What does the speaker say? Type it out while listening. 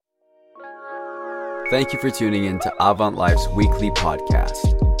Thank you for tuning in to Avant Life's weekly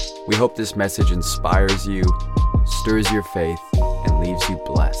podcast. We hope this message inspires you, stirs your faith, and leaves you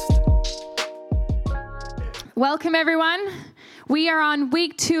blessed. Welcome, everyone. We are on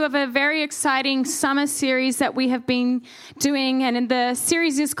week 2 of a very exciting summer series that we have been doing, and the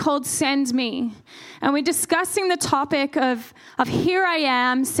series is called Send Me. And we're discussing the topic of Here I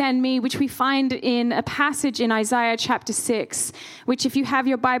Am, Send Me, which we find in a passage in Isaiah chapter 6, which if you have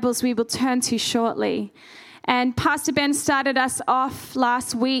your Bibles, we will turn to shortly. And Pastor Ben started us off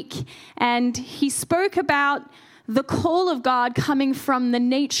last week, and he spoke about the call of God coming from the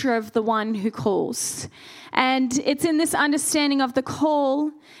nature of the one who calls. And it's in this understanding of the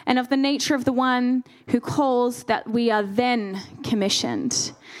call and of the nature of the one who calls that we are then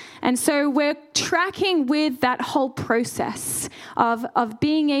commissioned. And so we're tracking with that whole process of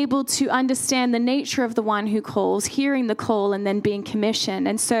being able to understand the nature of the one who calls, hearing the call, and then being commissioned.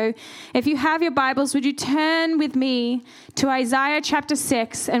 And so if you have your Bibles, would you turn with me to Isaiah chapter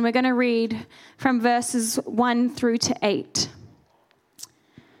 6, and we're going to read from verses 1 through to 8.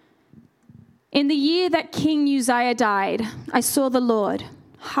 In the year that King Uzziah died, I saw the Lord,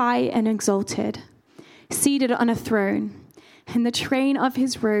 high and exalted, seated on a throne, and the train of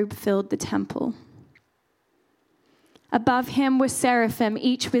his robe filled the temple. Above him were seraphim,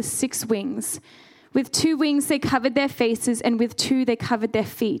 each with 6 wings. With 2 wings they covered their faces, and with 2 they covered their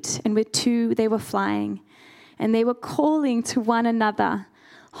feet, and with 2 they were flying. And they were calling to one another,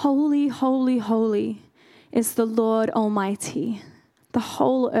 Holy, holy, holy is the Lord Almighty. The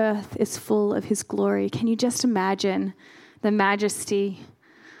whole earth is full of his glory. Can you just imagine the majesty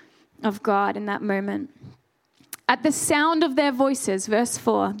of God in that moment? At the sound of their voices, verse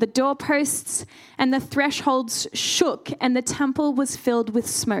 4, the doorposts and the thresholds shook, and the temple was filled with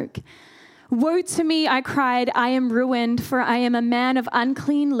smoke. Woe to me, I cried, I am ruined, for I am a man of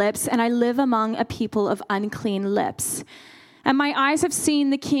unclean lips, and I live among a people of unclean lips. And my eyes have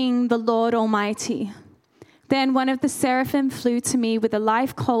seen the King, the Lord Almighty. Then one of the seraphim flew to me with a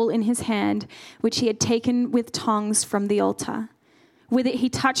live coal in his hand, which he had taken with tongs from the altar. With it he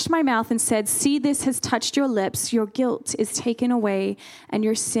touched my mouth and said, See, this has touched your lips. Your guilt is taken away and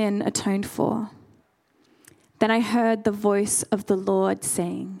your sin atoned for. Then I heard the voice of the Lord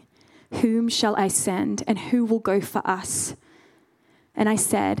saying, Whom shall I send, and who will go for us? And I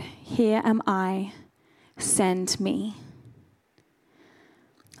said, Here am I, send me.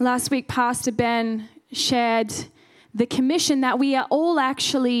 Last week, Pastor Ben shared the commission that we are all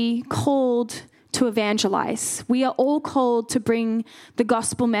actually called to evangelize. We are all called to bring the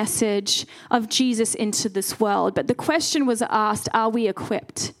gospel message of Jesus into this world. But the question was asked, are we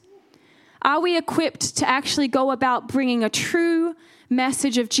equipped? Are we equipped to actually go about bringing a true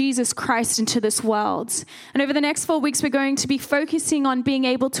message of Jesus Christ into this world? And over the next 4 weeks, we're going to be focusing on being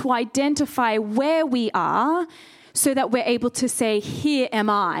able to identify where we are so that we're able to say, Here am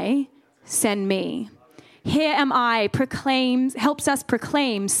I, send me. Here am I helps us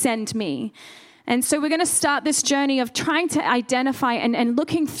proclaim, send me. And so we're going to start this journey of trying to identify and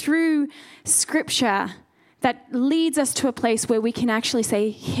looking through scripture that leads us to a place where we can actually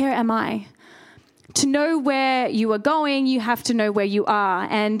say, Here am I. To know where you are going, you have to know where you are.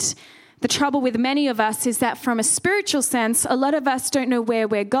 And the trouble with many of us is that from a spiritual sense, a lot of us don't know where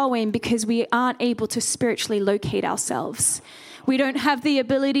we're going because we aren't able to spiritually locate ourselves. We don't have the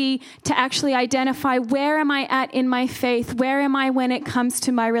ability to actually identify where am I at in my faith? Where am I when it comes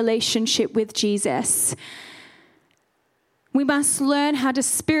to my relationship with Jesus? We must learn how to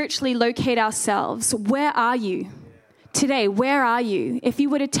spiritually locate ourselves. Where are you today? Where are you? If you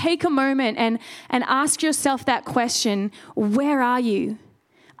were to take a moment and ask yourself that question, where are you?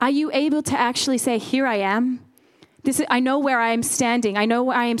 Are you able to actually say, Here I am? I know where I am standing. I know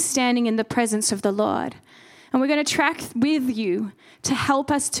where I am standing in the presence of the Lord. And we're going to track with you to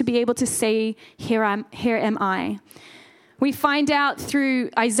help us to be able to say, Here am I. We find out through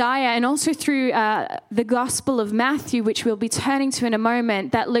Isaiah and also through the Gospel of Matthew, which we'll be turning to in a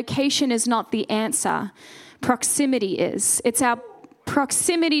moment, that location is not the answer. Proximity is. It's our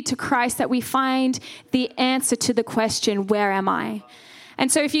proximity to Christ that we find the answer to the question, Where am I?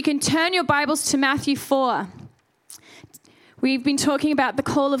 And so if you can turn your Bibles to Matthew 4. We've been talking about the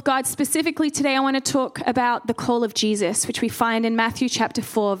call of God. Specifically today, I want to talk about the call of Jesus, which we find in Matthew chapter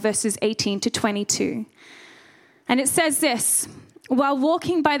 4, verses 18 to 22. And it says this, While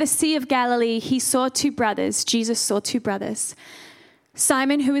walking by the Sea of Galilee, Jesus saw 2 brothers,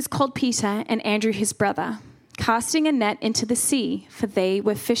 Simon, who is called Peter, and Andrew, his brother, casting a net into the sea, for they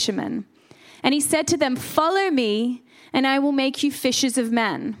were fishermen. And he said to them, Follow me, and I will make you fishers of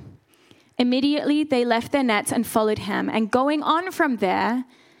men. Immediately they left their nets and followed him. And going on from there,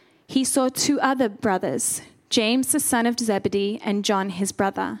 he saw two other brothers, James the son of Zebedee and John his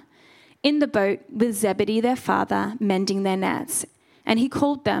brother, in the boat with Zebedee their father, mending their nets. And he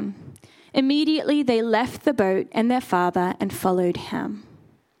called them. Immediately they left the boat and their father and followed him.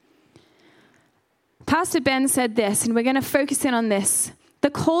 Pastor Ben said this, and we're going to focus in on this. The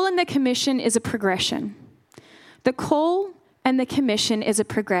call and the commission is a progression. The call and the commission is a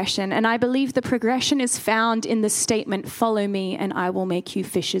progression, and I believe the progression is found in the statement, "Follow me, and I will make you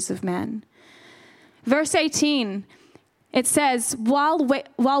fishers of men." Verse 18, it says, while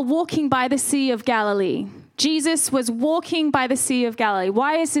walking by the Sea of Galilee, Jesus was walking by the Sea of Galilee.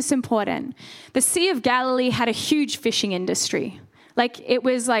 Why is this important? The Sea of Galilee had a huge fishing industry. It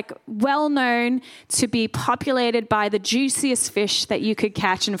was well known to be populated by the juiciest fish that you could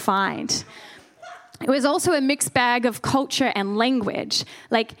catch and find. It was also a mixed bag of culture and language.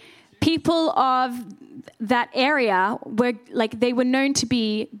 People of that area they were known to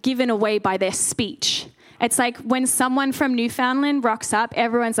be given away by their speech. It's like when someone from Newfoundland rocks up,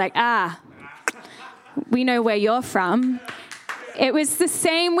 everyone's like, we know where you're from. It was the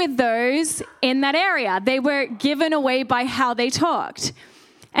same with those in that area. They were given away by how they talked.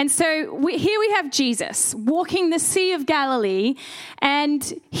 And so here we have Jesus walking the Sea of Galilee,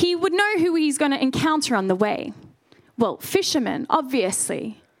 and he would know who he's going to encounter on the way. Well, fishermen,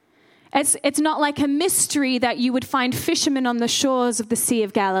 obviously. It's not like a mystery that you would find fishermen on the shores of the Sea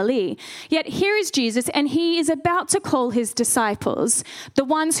of Galilee. Yet here is Jesus, and he is about to call his disciples, the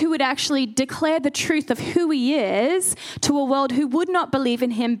ones who would actually declare the truth of who he is to a world who would not believe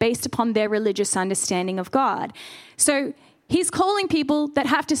in him based upon their religious understanding of God. So he's calling people that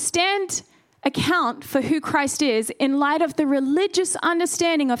have to stand account for who Christ is in light of the religious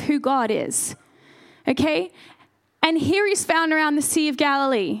understanding of who God is. Okay? And here he's found around the Sea of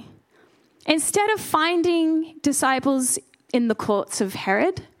Galilee. Instead of finding disciples in the courts of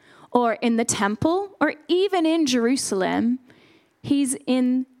Herod or in the temple or even in Jerusalem, he's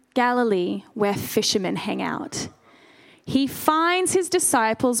in Galilee where fishermen hang out. He finds his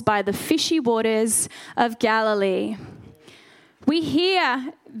disciples by the fishy waters of Galilee. We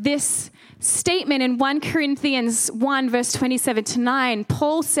hear this statement in 1 Corinthians 1, verse 27 to 9.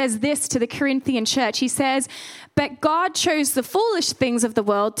 Paul says this to the Corinthian church. He says, "But God chose the foolish things of the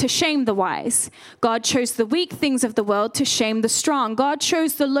world to shame the wise. God chose the weak things of the world to shame the strong. God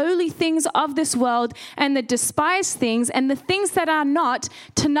chose the lowly things of this world and the despised things and the things that are not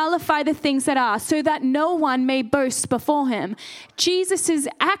to nullify the things that are, so that no one may boast before him." Jesus'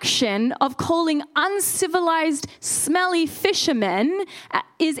 action of calling uncivilized, smelly fishermen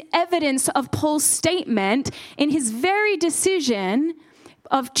is evidence of Paul's statement in his very decision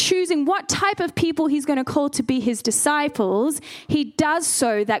of choosing what type of people he's going to call to be his disciples. He does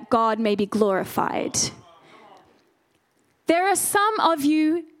so that God may be glorified. There are some of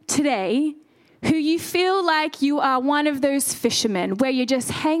you today who you feel like you are one of those fishermen where you're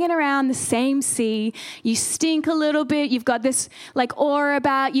just hanging around the same sea. You stink a little bit. You've got this aura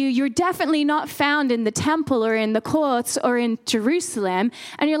about you. You're definitely not found in the temple or in the courts or in Jerusalem.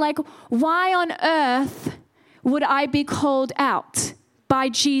 And you're like, why on earth would I be called out by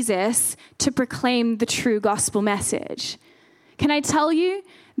Jesus to proclaim the true gospel message? Can I tell you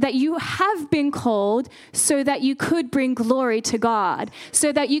that you have been called so that you could bring glory to God,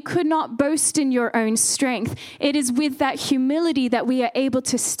 so that you could not boast in your own strength? It is with that humility that we are able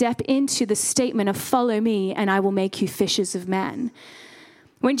to step into the statement of "Follow me, and I will make you fishers of men."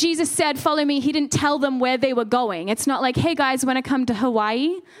 When Jesus said, "Follow me," he didn't tell them where they were going. It's not like, "Hey guys, want to come to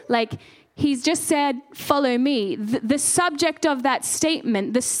Hawaii?" He's just said, "Follow me." The subject of that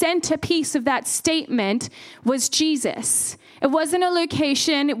statement, the centerpiece of that statement was Jesus. It wasn't a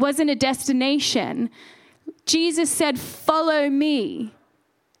location. It wasn't a destination. Jesus said, "Follow me."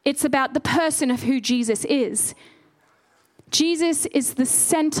 It's about the person of who Jesus is. Jesus is the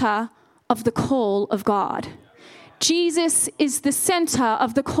center of the call of God. Jesus is the center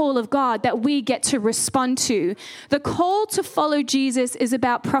of the call of God that we get to respond to. The call to follow Jesus is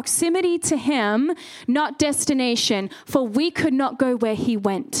about proximity to him, not destination, for we could not go where he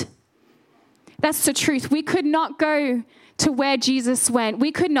went. That's the truth. We could not go to where Jesus went.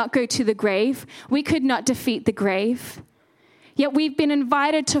 We could not go to the grave. We could not defeat the grave. Yet we've been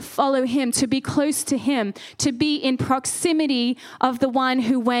invited to follow him, to be close to him, to be in proximity of the one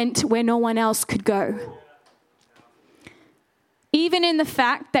who went where no one else could go. Even in the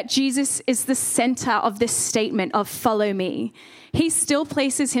fact that Jesus is the center of this statement of "Follow me," he still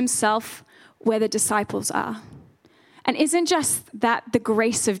places himself where the disciples are. And isn't just that the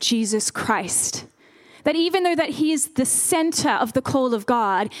grace of Jesus Christ, that even though that he is the center of the call of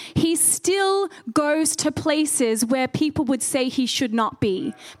God, he still goes to places where people would say he should not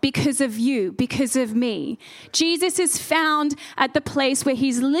be because of you, because of me. Jesus is found at the place where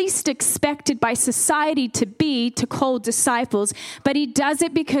he's least expected by society to be, to call disciples, but he does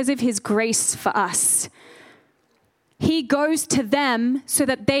it because of his grace for us. He goes to them so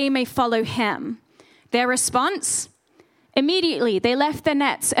that they may follow him. Their response? Immediately, they left their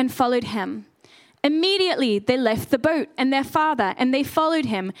nets and followed him. Immediately, they left the boat and their father, and they followed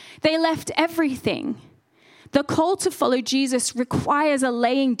him. They left everything. The call to follow Jesus requires a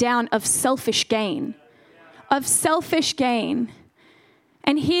laying down of selfish gain. Of selfish gain.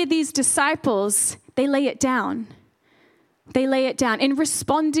 And here these disciples, they lay it down. They lay it down. In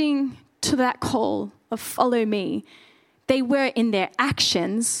responding to that call of follow me, they were in their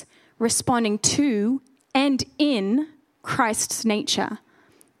actions responding to and in Christ's nature.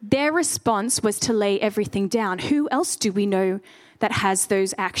 Their response was to lay everything down. Who else do we know that has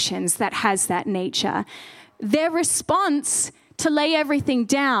those actions, that has that nature? Their response to lay everything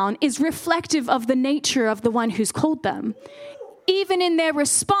down is reflective of the nature of the one who's called them. Even in their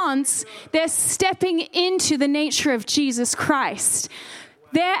response, they're stepping into the nature of Jesus Christ.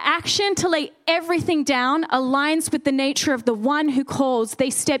 Their action to lay everything down aligns with the nature of the one who calls. They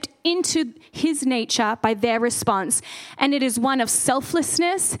stepped into his nature by their response. And it is one of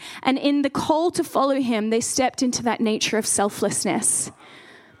selflessness. And in the call to follow him, they stepped into that nature of selflessness.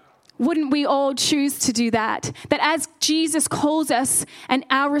 Wouldn't we all choose to do that? That as Jesus calls us, and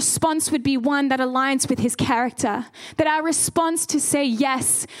our response would be one that aligns with his character. That our response to say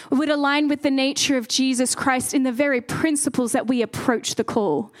yes would align with the nature of Jesus Christ in the very principles that we approach the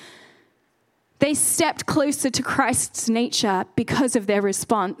call. They stepped closer to Christ's nature because of their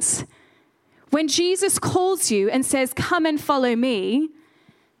response. When Jesus calls you and says, come and follow me,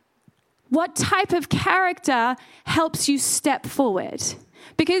 what type of character helps you step forward?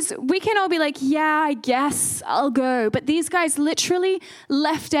 Because we can all be like, yeah, I guess I'll go. But these guys literally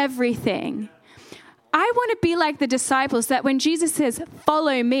left everything. I want to be like the disciples that when Jesus says,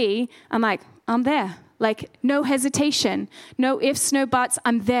 follow me, I'm like, I'm there. Like, no hesitation, no ifs, no buts,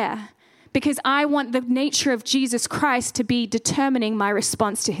 I'm there. Because I want the nature of Jesus Christ to be determining my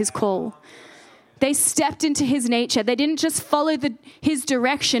response to his call. They stepped into his nature. They didn't just follow his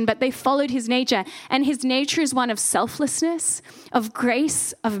direction, but they followed his nature. And his nature is one of selflessness, of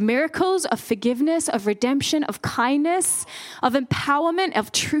grace, of miracles, of forgiveness, of redemption, of kindness, of empowerment,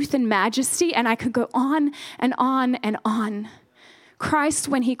 of truth and majesty. And I could go on and on and on. Christ,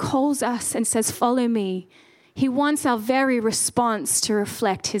 when he calls us and says, follow me, he wants our very response to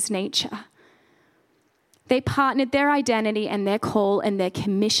reflect his nature. They partnered their identity and their call and their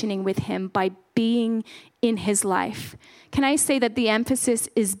commissioning with him by being in his life. Can I say that the emphasis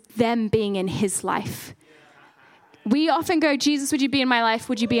is them being in his life? We often go, Jesus, would you be in my life?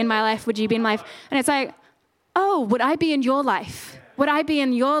 Would you be in my life? Would you be in my life? And it's like, oh, would I be in your life? Would I be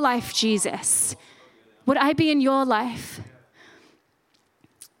in your life, Jesus? Would I be in your life?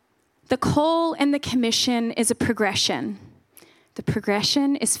 The call and the commission is a progression. The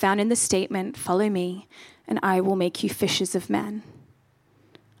progression is found in the statement, follow me, and I will make you fishers of men.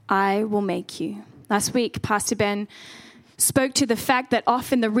 I will make you. Last week, Pastor Ben spoke to the fact that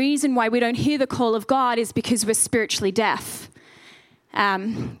often the reason why we don't hear the call of God is because we're spiritually deaf,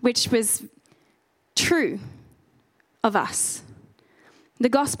 which was true of us. The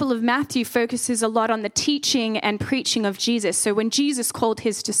Gospel of Matthew focuses a lot on the teaching and preaching of Jesus. So when Jesus called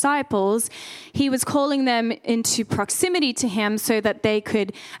his disciples, he was calling them into proximity to him so that they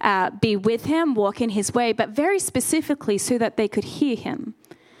could be with him, walk in his way, but very specifically so that they could hear him.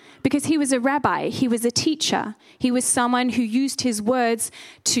 Because he was a rabbi, he was a teacher. He was someone who used his words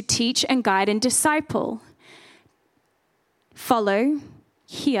to teach and guide and disciple. Follow,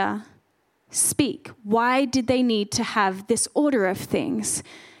 hear, speak. Why did they need to have this order of things?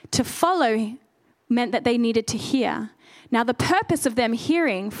 To follow meant that they needed to hear. Now, the purpose of them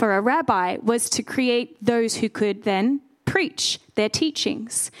hearing for a rabbi was to create those who could then preach their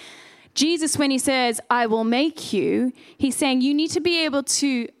teachings. Jesus, when he says, I will make you, he's saying you need to be able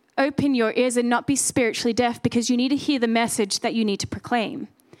to open your ears and not be spiritually deaf because you need to hear the message that you need to proclaim.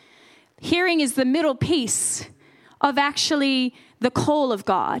 Hearing is the middle piece of actually the call of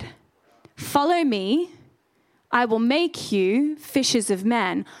God. Follow me, I will make you fishers of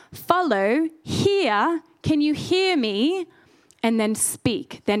men. Follow, hear, can you hear me? And then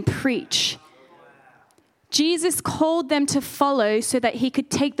speak, then preach. Jesus called them to follow so that he could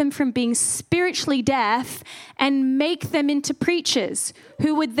take them from being spiritually deaf and make them into preachers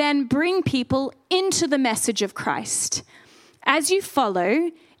who would then bring people into the message of Christ. As you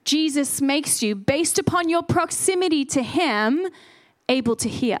follow, Jesus makes you, based upon your proximity to him, able to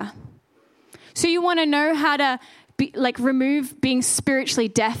hear. So you want to know how to remove being spiritually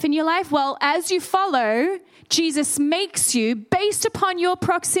deaf in your life? Well, as you follow, Jesus makes you, based upon your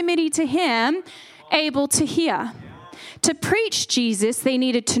proximity to him, able to hear. To preach Jesus, they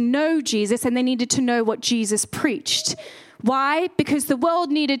needed to know Jesus, and they needed to know what Jesus preached. Why? Because the world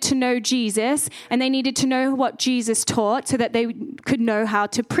needed to know Jesus, and they needed to know what Jesus taught so that they could know how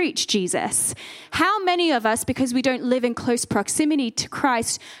to preach Jesus. How many of us, because we don't live in close proximity to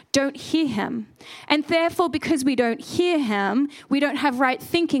Christ, don't hear him? And therefore, because we don't hear him, we don't have right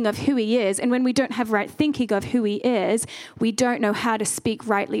thinking of who he is. And when we don't have right thinking of who he is, we don't know how to speak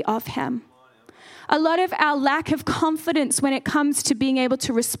rightly of him. A lot of our lack of confidence when it comes to being able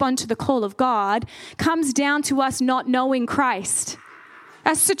to respond to the call of God comes down to us not knowing Christ.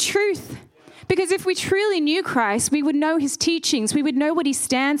 That's the truth. Because if we truly knew Christ, we would know his teachings, we would know what he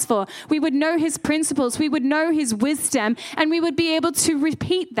stands for, we would know his principles, we would know his wisdom, and we would be able to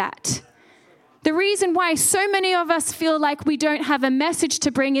repeat that. The reason why so many of us feel like we don't have a message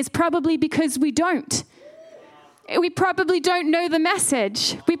to bring is probably because we don't. We probably don't know the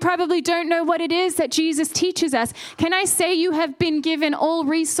message. We probably don't know what it is that Jesus teaches us. Can I say you have been given all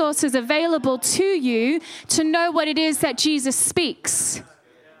resources available to you to know what it is that Jesus speaks?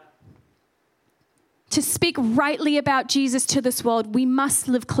 To speak rightly about Jesus to this world, we must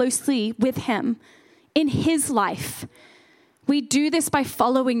live closely with him in his life. We do this by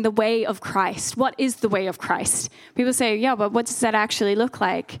following the way of Christ. What is the way of Christ? People say, yeah, but what does that actually look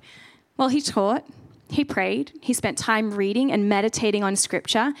like? Well, he taught. He prayed. He spent time reading and meditating on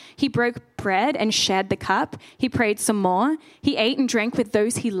scripture. He broke bread and shared the cup. He prayed some more. He ate and drank with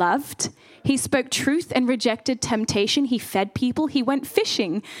those he loved. He spoke truth and rejected temptation. He fed people. He went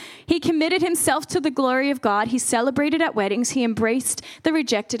fishing. He committed himself to the glory of God. He celebrated at weddings. He embraced the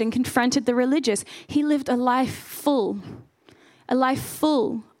rejected and confronted the religious. He lived a life full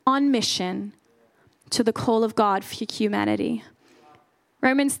on mission to the call of God for humanity.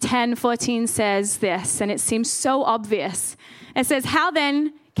 Romans 10:14 says this, and it seems so obvious. It says, how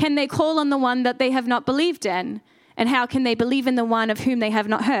then can they call on the one that they have not believed in? And how can they believe in the one of whom they have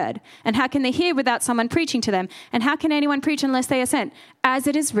not heard? And how can they hear without someone preaching to them? And how can anyone preach unless they are sent? As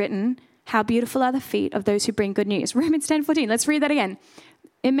it is written, how beautiful are the feet of those who bring good news. Romans 10:14, let's read that again.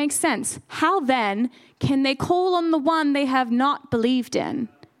 It makes sense. How then can they call on the one they have not believed in?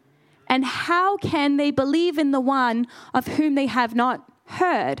 And how can they believe in the one of whom they have not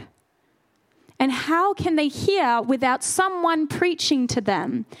heard? And how can they hear without someone preaching to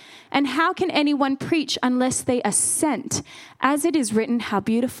them? And how can anyone preach unless they are sent? As it is written, how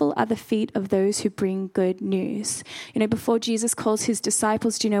beautiful are the feet of those who bring good news. Before Jesus calls his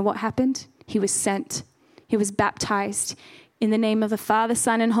disciples, do you know what happened? He was sent. He was baptized. In the name of the Father,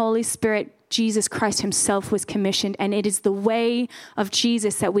 Son, and Holy Spirit, Jesus Christ himself was commissioned. And it is the way of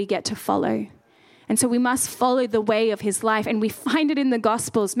Jesus that we get to follow. And so we must follow the way of his life. And we find it in the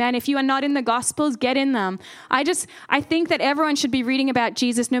Gospels. Man, if you are not in the Gospels, get in them. I think that everyone should be reading about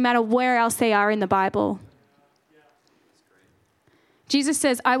Jesus no matter where else they are in the Bible. Jesus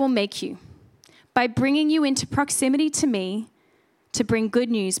says, I will make you by bringing you into proximity to me to bring good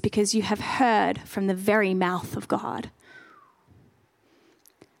news because you have heard from the very mouth of God.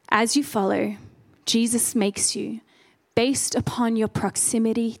 As you follow, Jesus makes you, based upon your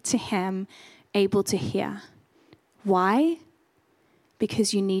proximity to him, able to hear. Why?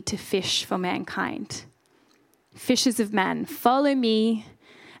 Because you need to fish for mankind. Fishers of men, follow me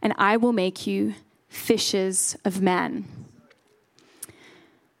and I will make you fishers of men.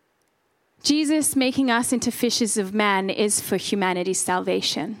 Jesus making us into fishers of men is for humanity's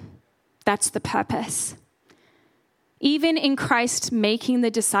salvation. That's the purpose. Even in Christ making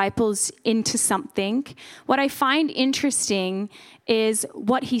the disciples into something, what I find interesting is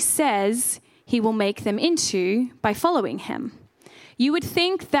what he says he will make them into by following him. You would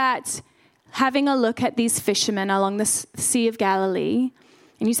think that having a look at these fishermen along the Sea of Galilee,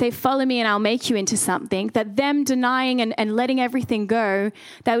 and you say, follow me and I'll make you into something, that them denying and letting everything go,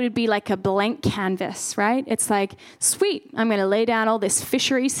 that would be like a blank canvas, right? It's like, sweet, I'm going to lay down all this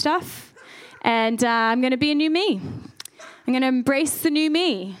fishery stuff and I'm going to be a new me. I'm going to embrace the new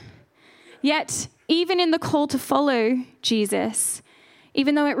me. Yet, even in the call to follow Jesus,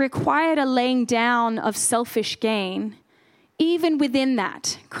 even though it required a laying down of selfish gain, even within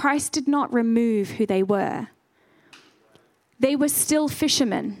that, Christ did not remove who they were. They were still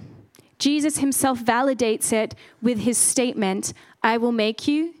fishermen. Jesus himself validates it with his statement, I will make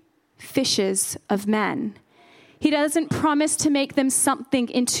you fishers of men. He doesn't promise to make them something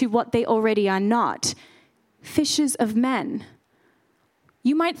into what they already are not. Fishers of men.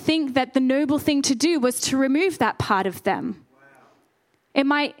 you might think that the noble thing to do was to remove that part of them. It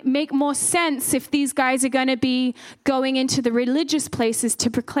might make more sense if these guys are going to be going into the religious places to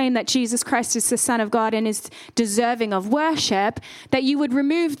proclaim that Jesus Christ is the Son of God and is deserving of worship, that you would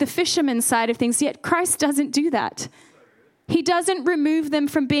remove the fisherman side of things. Yet Christ doesn't do that. He doesn't remove them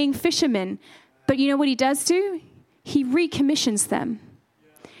from being fishermen. But you know what he does do? He recommissions them.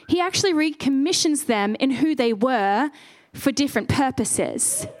 He actually recommissions them in who they were for different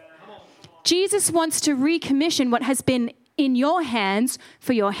purposes. Jesus wants to recommission what has been in your hands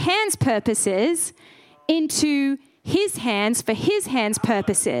for your hands' purposes into his hands for his hands'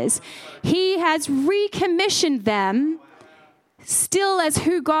 purposes. He has recommissioned them still as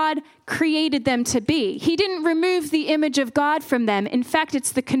who God created them to be. He didn't remove the image of God from them. In fact,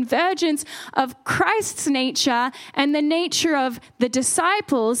 it's the convergence of Christ's nature and the nature of the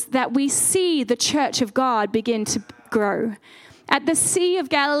disciples that we see the church of God begin to grow. At the Sea of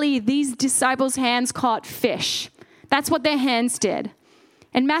Galilee, these disciples' hands caught fish. That's what their hands did.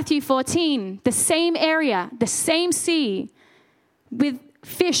 In Matthew 14, the same area, the same sea, with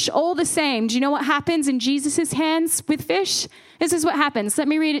fish all the same. Do you know what happens in Jesus' hands with fish? This is what happens. Let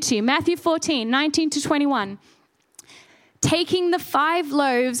me read it to you. Matthew 14, 19 to 21. Taking the 5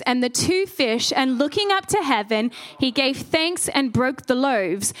 loaves and the 2 fish and looking up to heaven, he gave thanks and broke the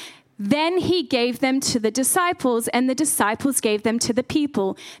loaves. Then he gave them to the disciples, and the disciples gave them to the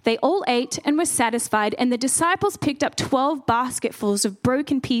people. They all ate and were satisfied, and the disciples picked up 12 basketfuls of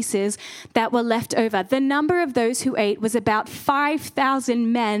broken pieces that were left over. The number of those who ate was about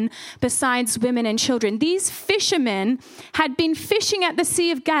 5,000 men, besides women and children. These fishermen had been fishing at the Sea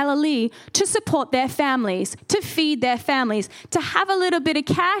of Galilee to support their families, to feed their families, to have a little bit of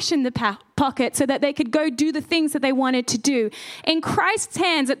cash in the pocket so that they could go do the things that they wanted to do. In Christ's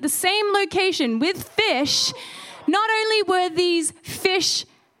hands, at the same location with fish, not only were these fish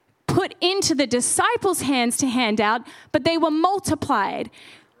put into the disciples' hands to hand out, but they were multiplied.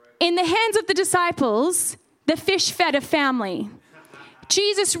 In the hands of the disciples, the fish fed a family.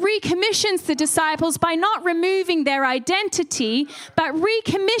 Jesus recommissions the disciples by not removing their identity, but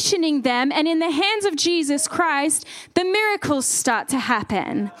recommissioning them. And in the hands of Jesus Christ, the miracles start to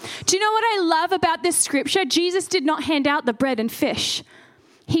happen. Do you know what I love about this scripture? Jesus did not hand out the bread and fish.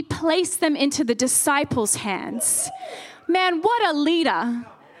 He placed them into the disciples' hands. Man, what a leader.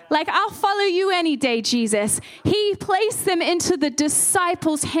 Like, I'll follow you any day, Jesus. He placed them into the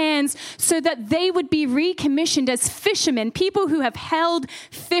disciples' hands so that they would be recommissioned as fishermen, people who have held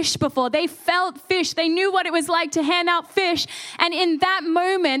fish before. They felt fish. They knew what it was like to hand out fish. And in that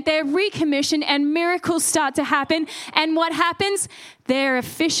moment, they're recommissioned and miracles start to happen. And what happens? There are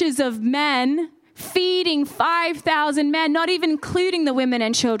fishers of men feeding 5,000 men, not even including the women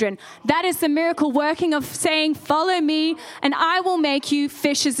and children. That is the miracle working of saying, follow me and I will make you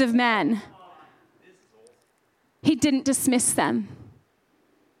fishers of men. He didn't dismiss them.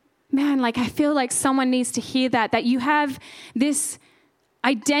 Man, like, I feel like someone needs to hear that you have this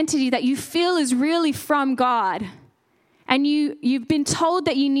identity that you feel is really from God. And you've been told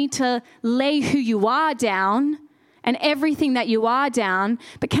that you need to lay who you are down and everything that you are down.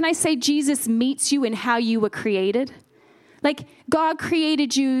 But can I say Jesus meets you in how you were created? Like, God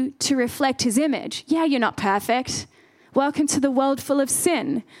created you to reflect his image. Yeah, you're not perfect. Welcome to the world full of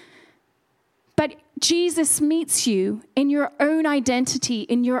sin. But Jesus meets you in your own identity,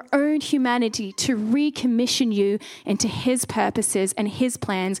 in your own humanity, to recommission you into his purposes and his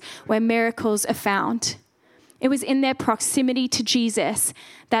plans where miracles are found. It was in their proximity to Jesus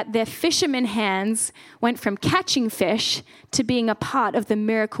that their fishermen hands went from catching fish to being a part of the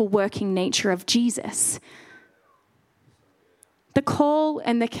miracle working nature of Jesus. The call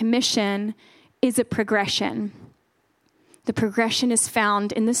and the commission is a progression. The progression is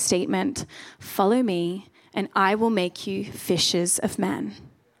found in the statement, follow me and I will make you fishers of men.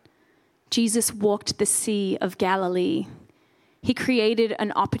 Jesus walked the Sea of Galilee. He created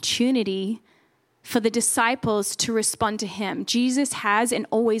an opportunity for the disciples to respond to him. Jesus has and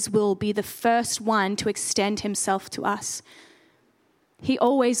always will be the first one to extend himself to us. He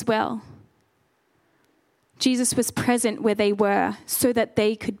always will. Jesus was present where they were so that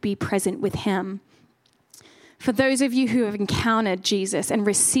they could be present with him. For those of you who have encountered Jesus and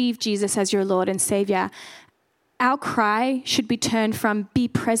received Jesus as your Lord and Savior, our cry should be turned from be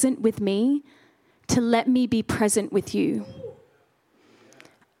present with me to let me be present with you.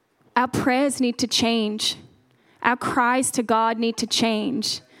 Our prayers need to change. Our cries to God need to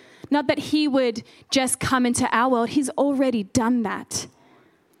change. Not that he would just come into our world. He's already done that.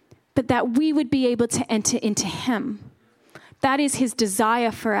 But that we would be able to enter into him. That is his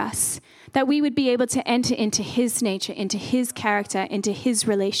desire for us, that we would be able to enter into his nature, into his character, into his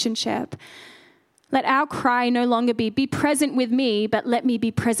relationship. Let our cry no longer be present with me, but let me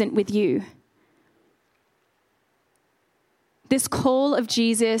be present with you. This call of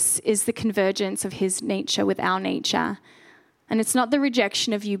Jesus is the convergence of his nature with our nature. And it's not the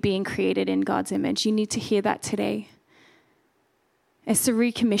rejection of you being created in God's image. You need to hear that today. It's the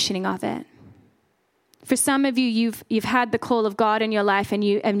recommissioning of it. For some of you, you've had the call of God in your life, and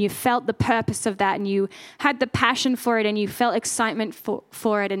you felt the purpose of that, and you had the passion for it, and you felt excitement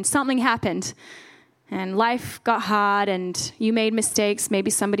for it, and something happened. And life got hard, and you made mistakes. Maybe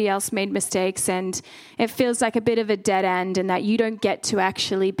somebody else made mistakes, and it feels like a bit of a dead end, and that you don't get to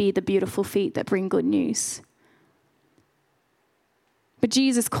actually be the beautiful feet that bring good news. But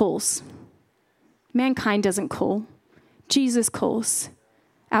Jesus calls. Mankind doesn't call. Jesus calls.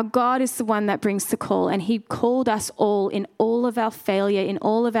 Our God is the one that brings the call, and he called us all in all of our failure, in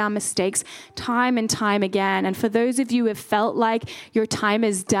all of our mistakes, time and time again. And for those of you who have felt like your time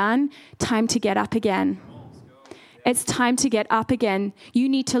is done, time to get up again. It's time to get up again. You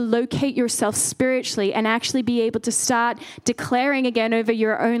need to locate yourself spiritually and actually be able to start declaring again over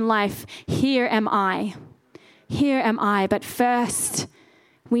your own life, here am I. Here am I. But first,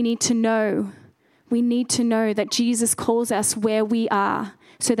 we need to know that Jesus calls us where we are,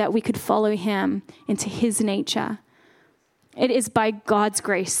 so that we could follow him into his nature. It is by God's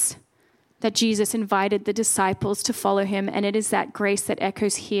grace that Jesus invited the disciples to follow him, and it is that grace that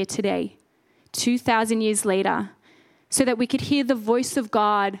echoes here today, 2,000 years later, so that we could hear the voice of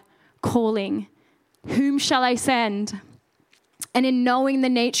God calling, "Whom shall I send?" And in knowing the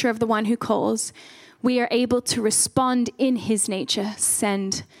nature of the one who calls, we are able to respond in his nature,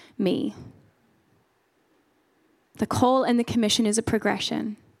 "Send me." The call and the commission is a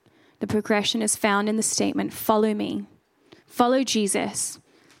progression. The progression is found in the statement, "Follow me." Follow Jesus.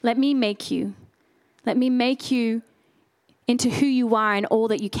 Let me make you. Let me make you into who you are and all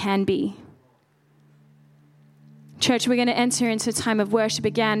that you can be. Church, we're going to enter into a time of worship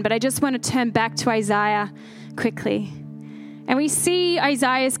again, but I just want to turn back to Isaiah quickly. And we see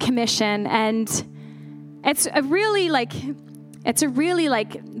Isaiah's commission, and there's a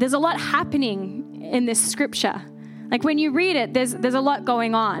lot happening in this scripture. Like when you read it, there's a lot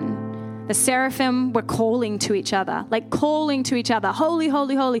going on. The seraphim were calling to each other, holy,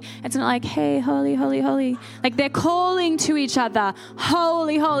 holy, holy. It's not like, hey, holy, holy, holy. Like they're calling to each other,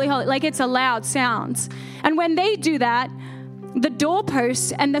 holy, holy, holy. Like it's a loud sound. And when they do that, the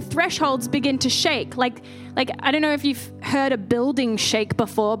doorposts and the thresholds begin to shake. Like I don't know if you've heard a building shake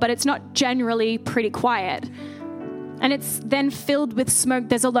before, but it's not generally pretty quiet. And it's then filled with smoke.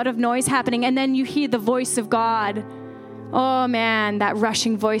 There's a lot of noise happening. And then you hear the voice of God. Oh man, that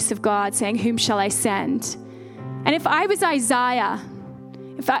rushing voice of God saying, "Whom shall I send?" And if I was Isaiah,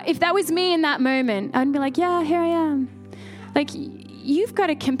 if that was me in that moment, I'd be like, "Yeah, here I am." Like, you've got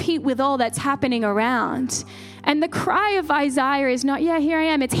to compete with all that's happening around. And the cry of Isaiah is not, "Yeah, here I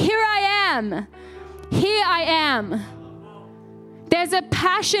am." It's, "Here I am. Here I am." There's a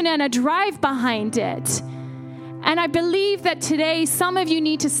passion and a drive behind it. And I believe that today, some of you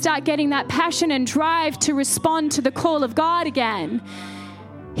need to start getting that passion and drive to respond to the call of God again.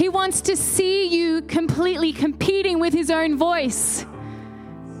 He wants to see you completely competing with his own voice.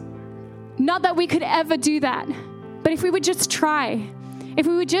 Not that we could ever do that, but if we would just try, if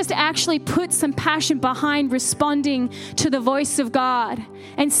we would just actually put some passion behind responding to the voice of God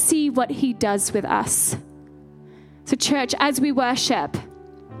and see what he does with us. So church, as we worship,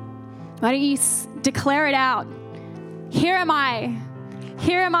 why don't you declare it out? Here am I.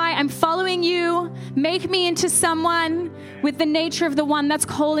 Here am I. I'm following you. Make me into someone with the nature of the one that's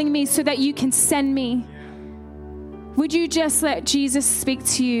calling me so that you can send me. Would you just let Jesus speak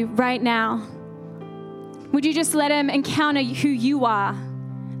to you right now? Would you just let him encounter who you are?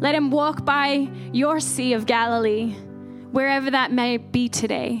 Let him walk by your Sea of Galilee, wherever that may be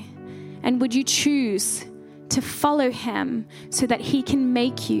today. And would you choose to follow him so that he can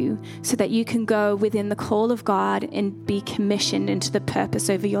make you, so that you can go within the call of God and be commissioned into the purpose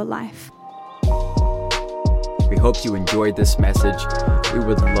over your life? We hope you enjoyed this message. We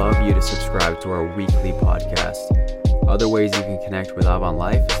would love you to subscribe to our weekly podcast. Other ways you can connect with Avant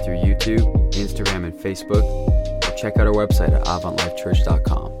Life is through YouTube, Instagram, and Facebook. Or check out our website at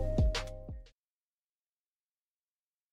avantlifechurch.com.